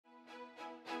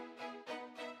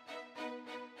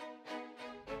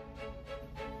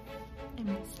I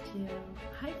missed you.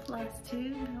 Hi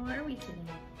Flosstube, how are we today?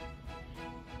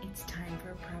 It's time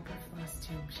for a proper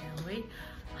Flosstube, shall we?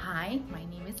 Hi, my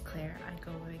name is Claire. I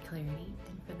go by Clareity,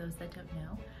 and for those that don't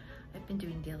know, I've been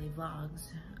doing daily vlogs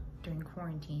during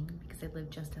quarantine because I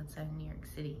live just outside of New York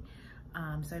City.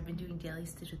 So I've been doing daily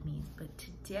Stitch with Me's, but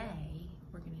today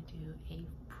we're gonna do a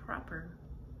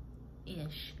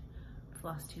proper-ish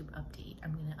Flosstube update.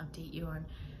 I'm gonna update you on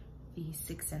the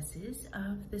successes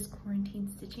of this quarantine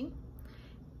stitching,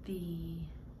 the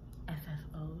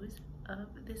FFOs of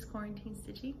this quarantine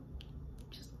stitching,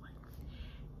 just one,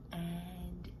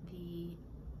 and the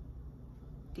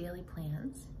daily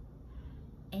plans,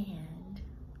 and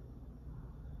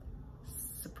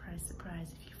surprise,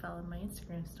 surprise, if you followed my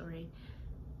Instagram story,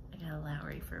 I got a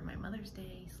Lowery for my Mother's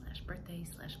Day / birthday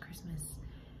 / Christmas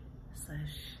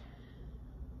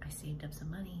 / I saved up some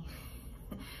money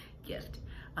gift.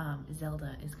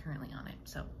 Zelda is currently on it.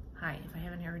 So hi, if I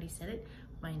haven't already said it,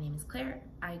 my name is Claire.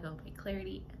 I go by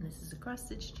Clareity, and this is a cross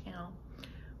stitch channel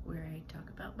where I talk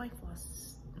about my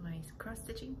cross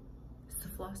stitching. It's a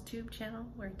Flosstube channel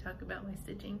where I talk about my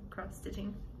cross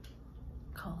stitching,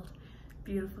 called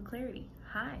Beautiful Clareity.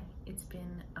 Hi, it's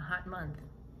been a hot month,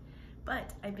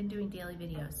 but I've been doing daily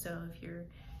videos. So if you're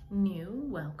new,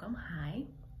 welcome. Hi,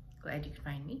 glad you could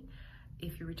find me.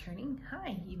 If you're returning,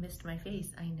 hi, you missed my face.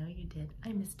 I know you did.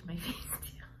 I missed my face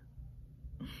too.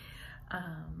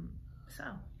 So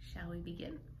shall we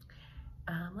begin?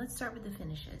 Let's start with the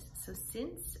finishes. So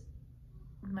since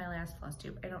my last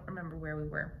Flosstube, I don't remember where we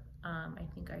were. I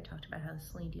think I talked about how the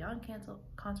Celine Dion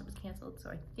concert was canceled. So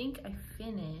I think I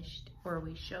finished, or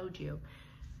we showed you,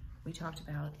 we talked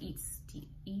about eat,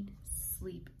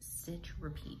 sleep, stitch,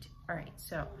 repeat. All right,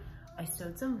 so I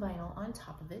sewed some vinyl on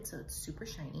top of it so it's super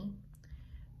shiny,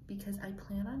 because I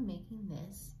plan on making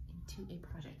this into a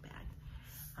project bag.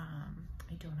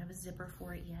 I don't have a zipper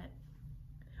for it yet,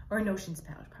 or a notions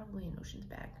pouch, probably a notions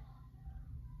bag,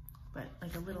 but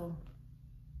like a little,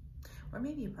 or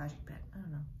maybe a project bag, I don't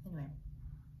know. Anyway,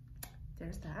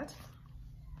 there's that.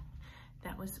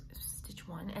 That was stitch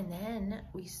one, and then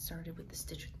we started with the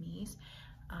Stitch with Me's.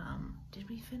 Did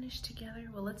we finish together?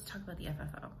 Well, let's talk about the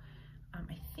FFO.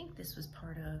 I think this was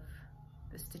part of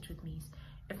the Stitch with Me's.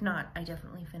 If not, I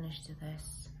definitely finished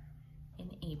this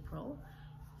in April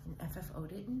and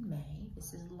FFO'd it in May.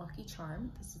 This is Lucky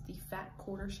Charm. This is the Fat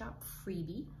Quarter Shop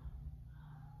freebie.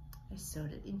 I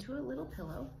sewed it into a little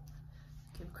pillow.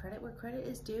 Give credit where credit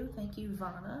is due. Thank you,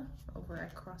 Vanna, over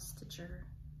at Cross Stitcher,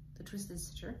 the Twisted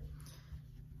Stitcher.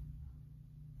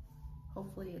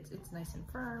 Hopefully it's nice and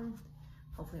firm.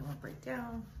 Hopefully it won't break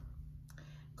down.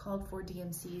 Called for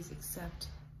DMCs, except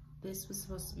this was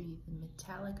supposed to be the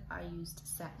metallic. I used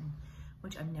satin,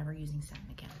 which I'm never using satin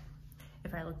again.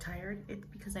 If I look tired, it's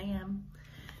because I am,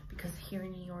 because here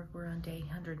in New York, we're on day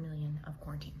 100 million of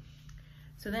quarantine.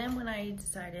 So then when I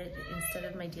decided, instead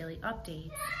of my daily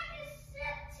updates,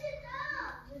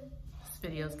 this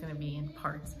video is gonna be in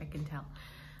parts, I can tell.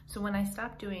 So when I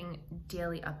stopped doing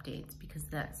daily updates, because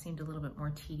that seemed a little bit more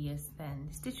tedious than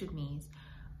the Stitch with Me's,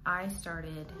 I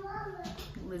started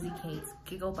Lizzie Kate's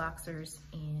Giggle Boxers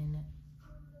in,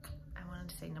 I wanted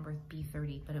to say number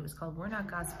B30, but it was called We're Not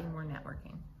Gossiping, We're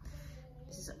Networking.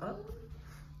 This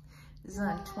is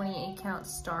on 28 count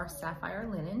Star Sapphire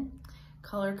linen,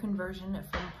 color conversion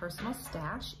from Personal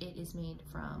Stash. It is made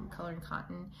from color and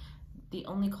cotton. The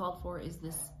only called for is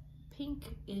this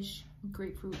pinkish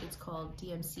grapefruit. It's called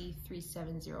DMC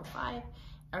 3705.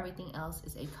 Everything else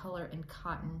is a color and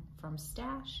cotton from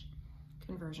Stash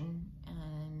conversion,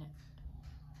 and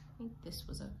I think this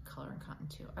was a color and cotton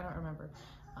too. I don't remember,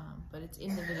 but it's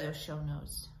in the video show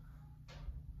notes.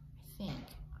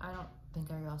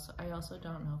 I also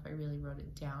don't know if I really wrote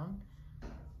it down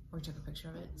or took a picture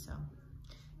of it. So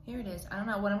here it is. I don't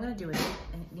know what I'm gonna do with it,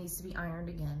 and it needs to be ironed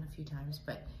again a few times,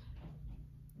 but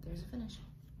there's a finish.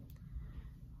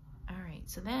 All right,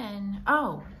 so then,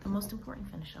 oh, the most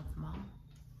important finish of them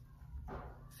all,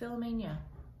 Philomania.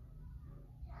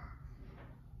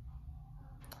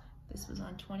 This was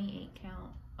on 28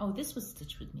 count. Oh, this was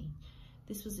Stitch with Me.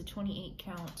 This was a 28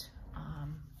 count.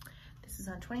 This is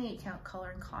on 28 count color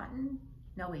and cotton.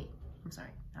 No, wait, I'm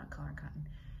sorry, not color and cotton.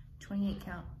 28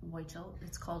 count white gel.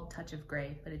 It's called Touch of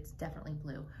Gray, but it's definitely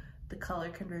blue. The color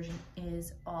conversion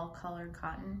is all color and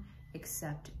cotton,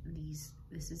 except these.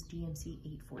 This is DMC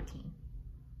 814.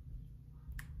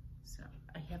 So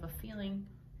I have a feeling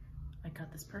I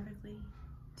got this perfectly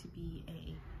to be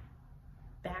a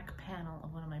back panel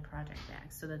of one of my project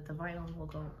bags, so that the vinyl will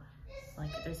go,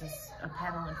 like there's a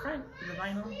panel in front of the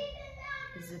vinyl,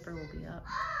 the zipper will be up,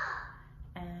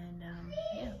 and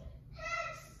yeah.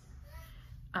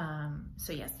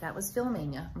 So yes, that was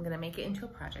Philomania. I'm gonna make it into a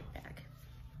project bag,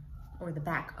 or the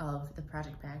back of the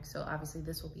project bag. So obviously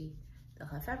this will be, they'll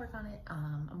have fabric on it.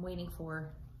 I'm waiting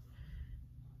for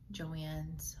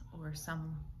Joann's or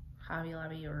some Hobby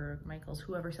Lobby or Michael's,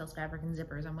 whoever sells fabric and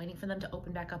zippers. I'm waiting for them to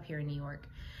open back up here in New York.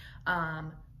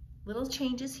 Little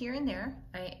changes here and there.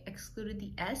 I excluded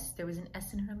the S. There was an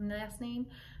S in her last name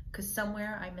because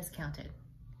somewhere I miscounted.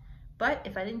 But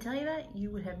if I didn't tell you that,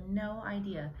 you would have no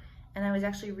idea. And I was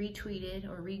actually retweeted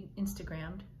or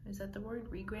re-Instagrammed, is that the word?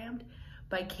 Regrammed?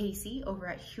 By Casey over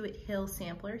at Hewitt Hill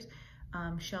Samplers,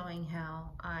 showing how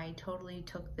I totally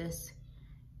took this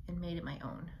and made it my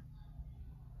own.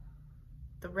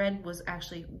 The red was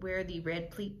actually where the red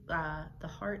pleat, the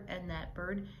heart and that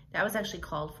bird, that was actually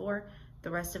called for. The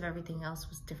rest of everything else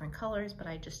was different colors, but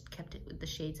I just kept it with the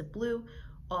shades of blue,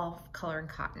 all color and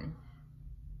cotton.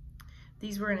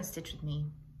 These were in a Stitch With Me,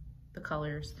 the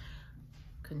colors.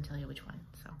 Couldn't tell you which one,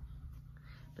 so.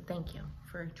 But thank you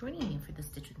for joining me for the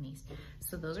Stitch With Me's.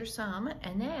 So those are some,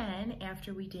 and then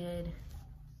after we did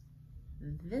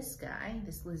this guy,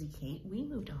 this Lizzie Kate, we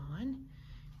moved on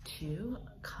to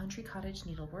Cottage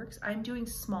Needleworks. I'm doing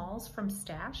smalls from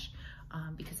Stash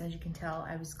because as you can tell,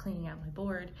 I was cleaning out my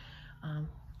board.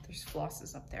 There's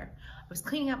flosses up there. I was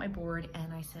cleaning out my board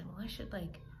and I said, well, I should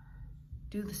like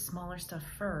do the smaller stuff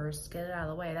first, get it out of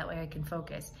the way, that way I can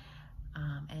focus.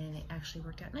 And it actually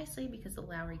worked out nicely because the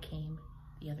Lowery came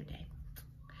the other day.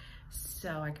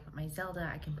 So I can put my Zelda,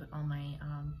 I can put all my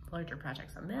larger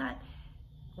projects on that,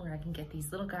 or I can get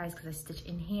these little guys because I stitch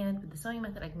in hand with the sewing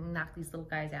method. I can knock these little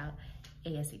guys out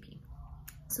ASAP.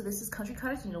 So this is Cottage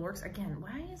Needleworks. Again,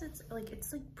 why is it like,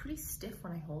 it's like pretty stiff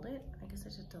when I hold it. I guess I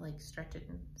just have to like stretch it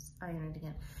and iron it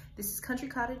again. This is Cottage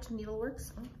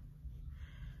Needleworks.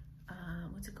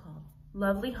 What's it called?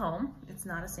 Lovely Home. It's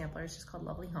not a sampler, it's just called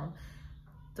Lovely Home.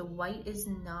 The white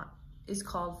is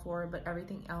called for, but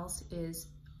everything else is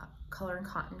color and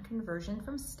cotton conversion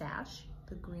from Stash.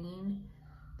 The green,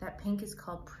 that pink is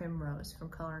called Primrose from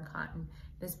Color and Cotton.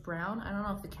 This brown, I don't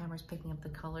know if the camera's picking up the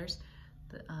colors,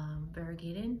 the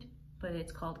variegated, but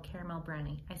it's called Caramel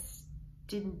Brownie. I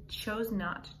chose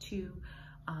not to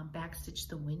backstitch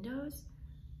the windows.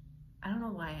 I don't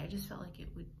know why, I just felt like it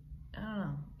would, I don't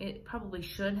know. It probably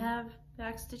should have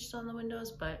backstitched on the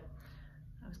windows, but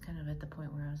I was kind of at the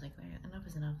point where I was like, enough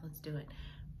is enough, let's do it.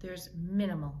 There's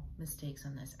minimal mistakes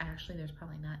on this. Actually, there's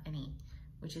probably not any,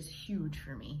 which is huge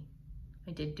for me.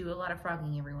 I did do a lot of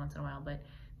frogging every once in a while, but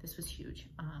this was huge.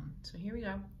 So here we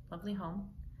go, Lovely Home,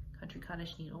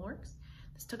 Cottage Needleworks.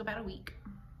 This took about a week,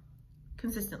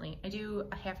 consistently. I do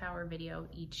a half-hour video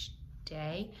each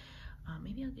day.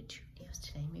 Maybe I'll get 2 videos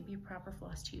today, maybe a proper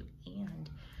floss tube and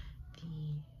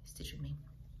the Stitch With Me.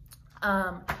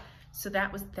 So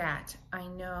that was that. I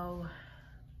know,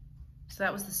 so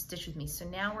that was the Stitch With Me. So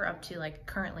now we're up to like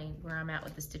currently where I'm at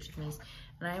with the Stitch With Me's,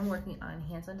 and I am working on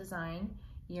Hands-On Design,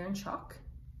 Year in Chalk,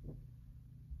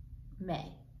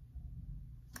 May,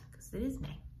 because it is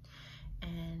May.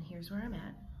 And here's where I'm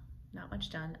at, not much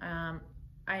done.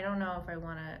 I don't know if I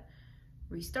wanna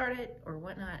restart it or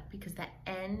whatnot because that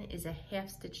N is a half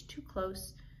stitch too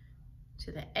close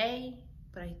to the A,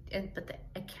 but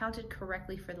I counted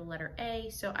correctly for the letter A,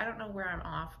 so I don't know where I'm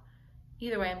off.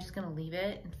 Either way, I'm just gonna leave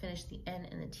it and finish the N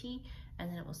and the T,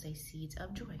 and then it will say Seeds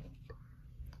of Joy.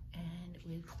 And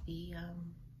with the,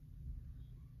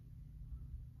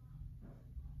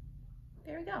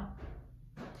 there we go.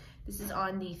 This is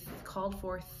on the called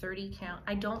for 30 count.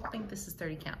 I don't think this is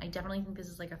 30 count. I definitely think this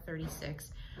is like a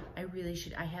 36. I really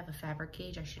should, I have a fabric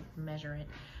gauge, I should measure it.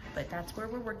 But that's where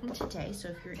we're working today. So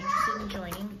if you're interested in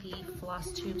joining the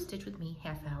Flosstube Stitch With Me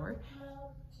half hour,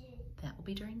 that will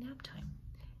be during nap time.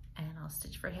 And I'll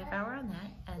stitch for a half hour on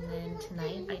that. And then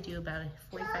tonight I do about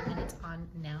 45 minutes on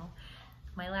now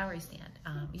my Lowery stand.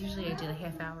 Usually I did a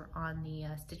half hour on the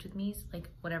Stitch With Me's, like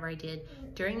whatever I did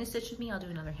during the Stitch With Me, I'll do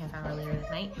another half hour later that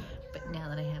night. But now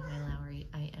that I have my Lowery,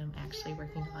 I am actually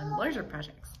working on larger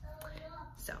projects.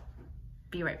 So,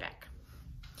 be right back.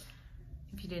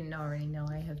 If you didn't already know,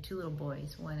 I have 2 little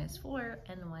boys. One is 4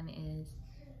 and one is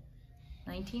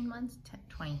 19 months,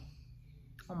 20,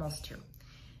 almost 2.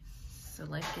 So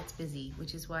life gets busy,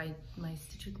 which is why my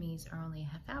Stitch With Me's are only a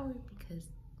half hour because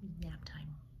nap time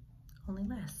only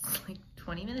lasts like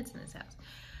 20 minutes in this house.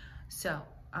 So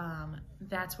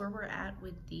that's where we're at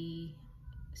with the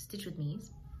Stitch With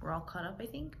Me's. We're all caught up, I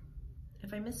think.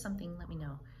 If I missed something, let me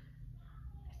know.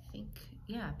 I think,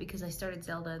 yeah, because I started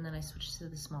Zelda and then I switched to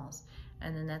the smalls.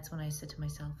 And then that's when I said to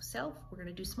myself, we're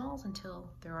gonna do smalls until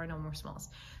there are no more smalls.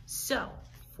 So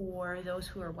for those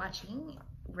who are watching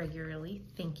regularly,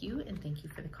 thank you, and thank you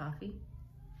for the coffee.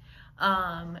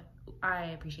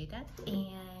 I appreciate that.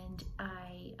 And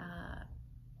I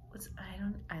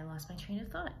lost my train of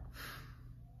thought.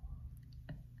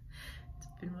 It's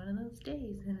been one of those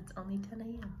days and it's only 10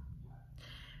 a.m.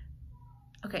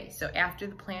 Okay, so after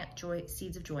the plant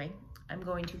Seeds of Joy, I'm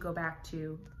going to go back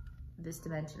to this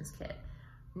Dimensions kit.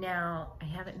 Now, I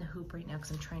have it in the hoop right now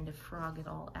because I'm trying to frog it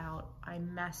all out. I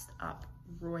messed up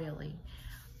royally.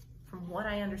 From what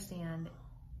I understand,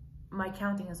 my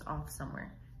counting is off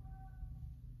somewhere.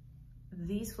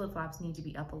 These flip-flops need to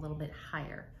be up a little bit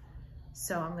higher.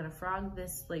 So I'm gonna frog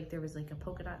this, like there was like a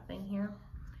polka dot thing here.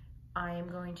 I am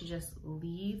going to just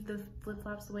leave the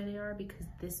flip-flops the way they are because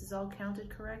this is all counted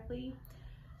correctly.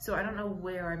 So I don't know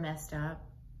where I messed up,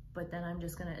 but then I'm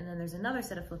just gonna, and then there's another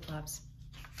set of flip-flops.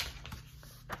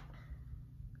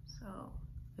 So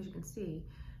as you can see,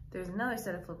 there's another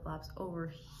set of flip-flops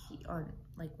over here on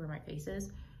like where my face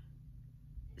is.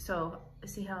 So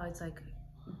see how it's like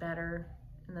better,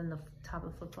 and then the top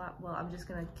of the flip-flop? Well, I'm just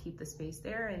gonna keep the space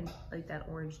there, and like that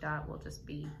orange dot will just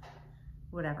be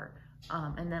whatever.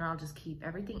 And then I'll just keep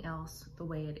everything else the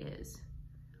way it is.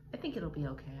 I think it'll be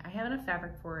okay. I have enough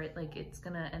fabric for it. Like it's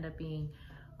gonna end up being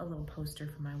a little poster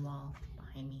for my wall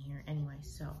behind me here. Anyway,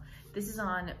 so this is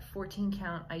on 14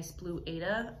 count Ice Blue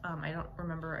Ada. I don't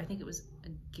remember, I think it was a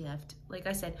gift. Like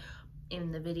I said,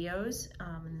 in the videos,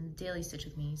 in the Daily Stitch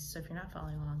With Me's, so if you're not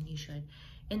following along, you should.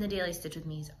 In the Daily Stitch With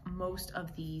Me's, most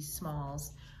of these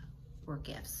smalls were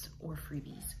gifts or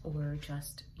freebies or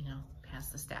just, you know,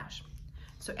 past the stash.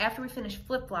 So after we finish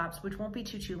flip-flops, which won't be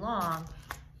too long,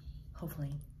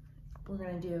 hopefully, we're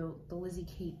gonna do the Lizzie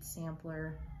Kate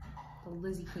sampler, the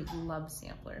Lizzie Kate Love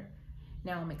sampler.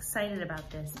 Now I'm excited about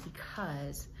this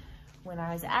because when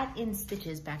I was at In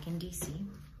Stitches back in DC,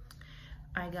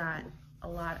 I got a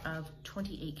lot of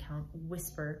 28 count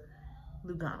Whisper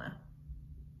Lugana.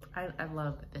 I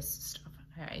love this stuff.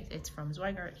 It's from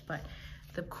Zweigart, but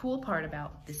the cool part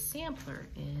about this sampler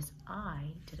is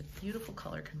I did a beautiful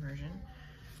color conversion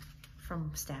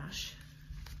from Stash.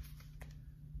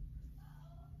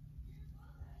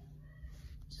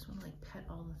 Just want to like pet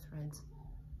all the threads.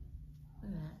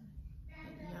 Look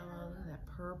at that yellow, look at that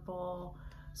purple.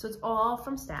 So it's all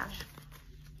from Stash.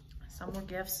 Some were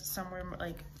gifts, some were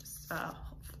like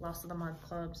Lost of the Month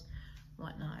clubs,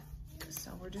 whatnot.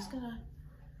 So we're just gonna,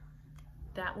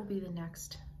 that will be the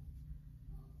next,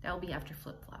 that will be after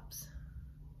flip-flops.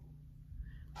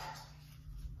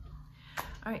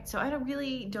 All right, so I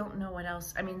really don't know what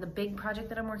else. I mean, the big project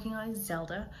that I'm working on is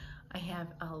Zelda. I have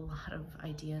a lot of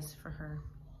ideas for her,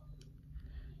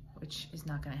 which is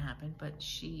not gonna happen, but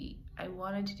I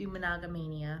wanted to do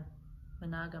Monogamania,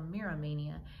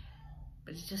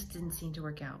 but it just didn't seem to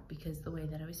work out because the way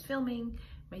that I was filming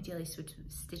my Daily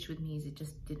Stitch With Me's, it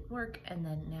just didn't work. And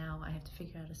then now I have to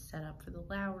figure out a setup for the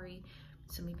Lowery.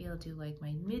 So maybe I'll do like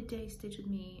my midday Stitch With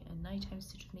Me and nighttime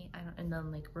Stitch With Me, and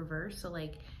then like reverse. So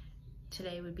like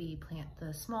today would be plant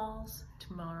the smalls,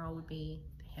 tomorrow would be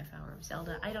the half hour of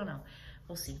Zelda. I don't know,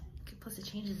 we'll see. Plus it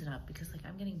changes it up because like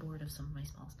I'm getting bored of some of my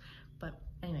smalls. But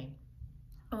anyway,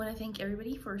 I wanna thank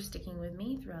everybody for sticking with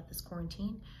me throughout this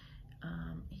quarantine.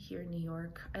 Here in New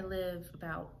York, I live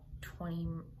about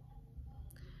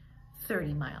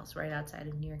 30 miles right outside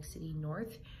of New York City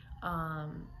North,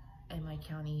 and my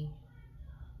county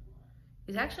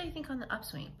is actually, I think, on the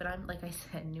upswing, but I'm, like I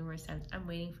said numerous times, I'm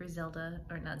waiting for Zelda,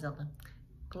 or not Zelda,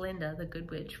 Glinda, the Good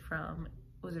Witch from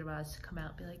Wizard of Oz to come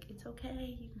out and be like, it's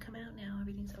okay, you can come out now,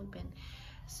 everything's open.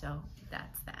 So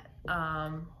that's that.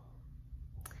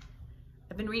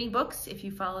 I've been reading books. If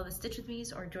you follow the Stitch With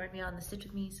Me's or join me on the Stitch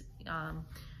With Me's,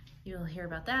 you'll hear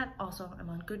about that. Also, I'm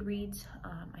on Goodreads.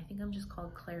 I think I'm just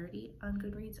called Clareity on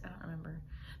Goodreads. I don't remember.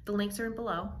 The links are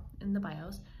below in the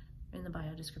bios, in the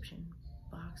bio description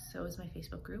box. So is my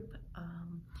Facebook group.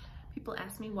 People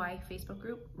ask me why Facebook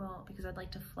group. Well, because I'd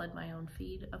like to flood my own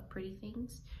feed of pretty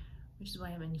things, which is why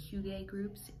I'm in Hewitt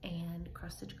groups and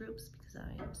cross stitch groups, because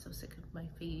I am so sick of my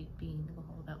feed being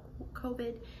all about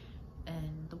COVID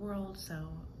and the world. So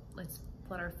let's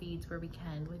flood our feeds where we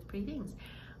can with pretty things.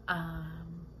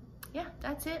 Yeah,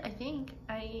 that's it, I think.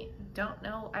 I don't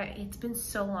know. It's been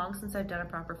so long since I've done a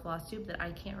proper floss tube that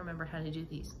I can't remember how to do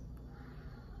these.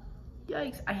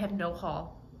 Yikes, I have no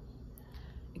haul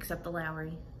except the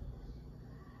Lowery,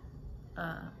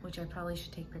 which I probably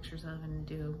should take pictures of and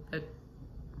do, but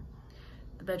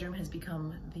the bedroom has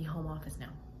become the home office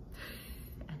now.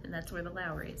 And that's where the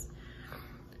Lowery is.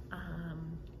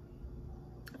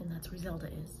 And that's where Zelda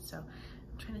is. So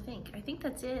I'm trying to think. I think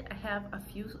that's it. I have a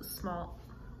few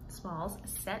smalls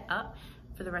set up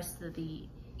for the rest of the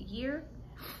year.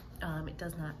 It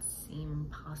does not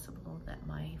seem possible that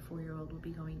my 4-year-old will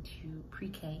be going to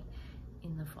pre-K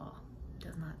in the fall.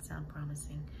 does not sound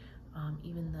promising.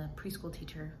 Even the preschool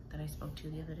teacher that I spoke to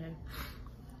the other day,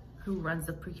 who runs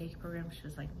the pre-K program, she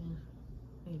was like,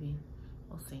 maybe,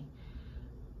 we'll see.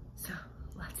 So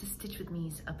lots of stitch with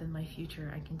me's up in my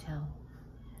future, I can tell.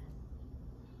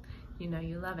 You know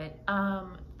you love it.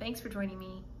 Thanks for joining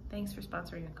me. Thanks for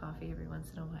sponsoring a coffee every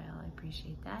once in a while. I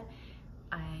appreciate that.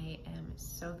 I am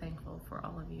so thankful for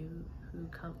all of you who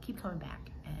keep coming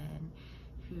back and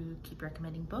who keep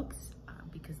recommending books,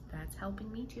 because that's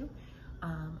helping me too.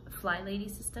 Fly Lady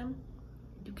system,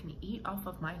 you can eat off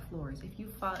of my floors.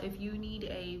 If you need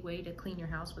a way to clean your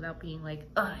house without being like,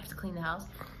 oh, I have to clean the house,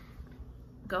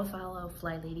 go follow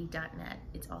flylady.net.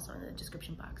 It's also in the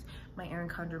description box. My Erin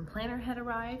Condren planner had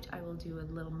arrived. I will do a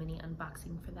little mini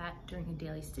unboxing for that during a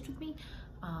daily stitch with me,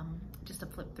 just to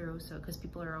flip through, so because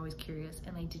people are always curious,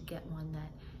 and I did get one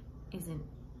that isn't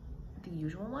the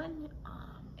usual one,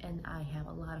 and I have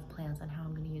a lot of plans on how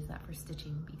I'm going to use that for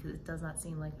stitching, because it does not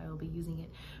seem like I will be using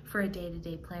it for a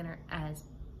day-to-day planner as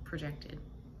projected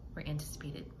or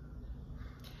anticipated.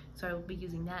 So I will be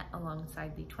using that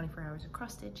alongside the 24 hours of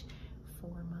cross stitch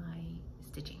for my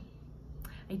stitching.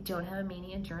 I don't have a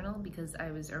mania journal because I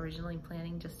was originally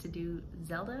planning just to do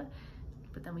Zelda,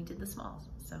 but then we did the smalls.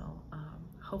 So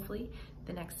hopefully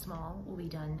the next small will be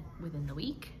done within the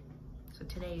week. So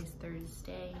today is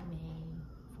Thursday,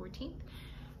 May 14th.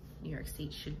 New York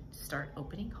State should start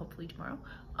opening, hopefully tomorrow.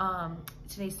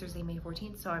 Today's Thursday, May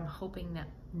 14th, so I'm hoping that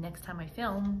next time I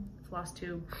film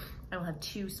Flosstube, I will have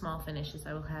 2 small finishes.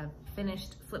 I will have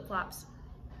finished flip-flops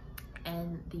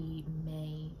and the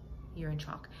May Year in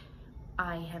Chalk.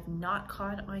 I have not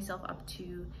caught myself up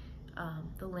to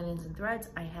the linens and threads.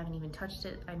 I haven't even touched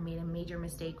it. I made a major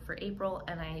mistake for April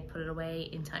and I put it away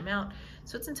in timeout.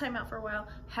 So it's in timeout for a while.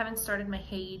 Haven't started my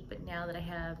Hewitt, but now that I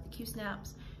have the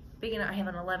Q-snaps, big enough, I have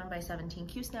an 11 by 17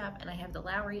 Q-snap and I have the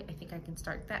Lowery. I think I can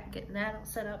start that, getting that all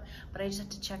set up, but I just have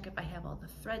to check if I have all the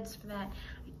threads for that.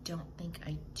 I don't think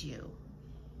I do.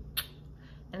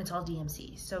 And it's all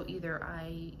DMC. So either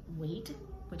I wait,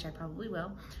 which I probably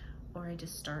will, or I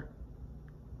just start.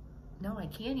 No, I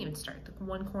can't even start. The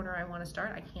one corner I want to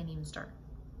start, I can't even start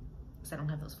because I don't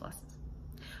have those flosses.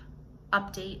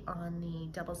 Update on the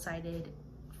double-sided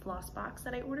floss box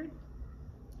that I ordered.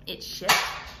 It shipped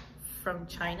from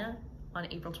China on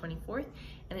April 24th,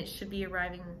 and it should be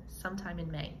arriving sometime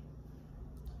in May.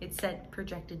 It said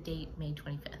projected date May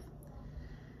 25th.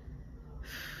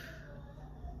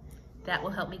 That will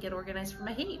help me get organized for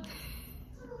my Hewitt.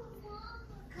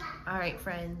 All right,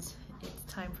 friends,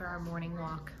 it's time for our morning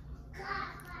walk.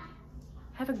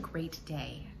 Have a great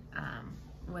day.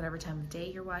 Whatever time of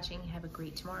day you're watching, have a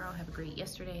great tomorrow, have a great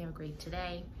yesterday, have a great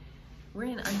today. We're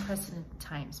in unprecedented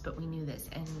times, but we knew this,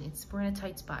 and we're in a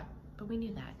tight spot, but we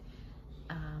knew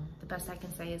that. The best I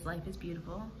can say is life is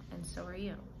beautiful, and so are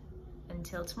you.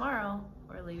 Until tomorrow,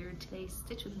 or later today,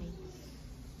 stitch with me.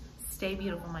 Stay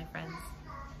beautiful, my friends.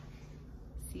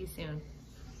 See you soon.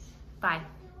 Bye.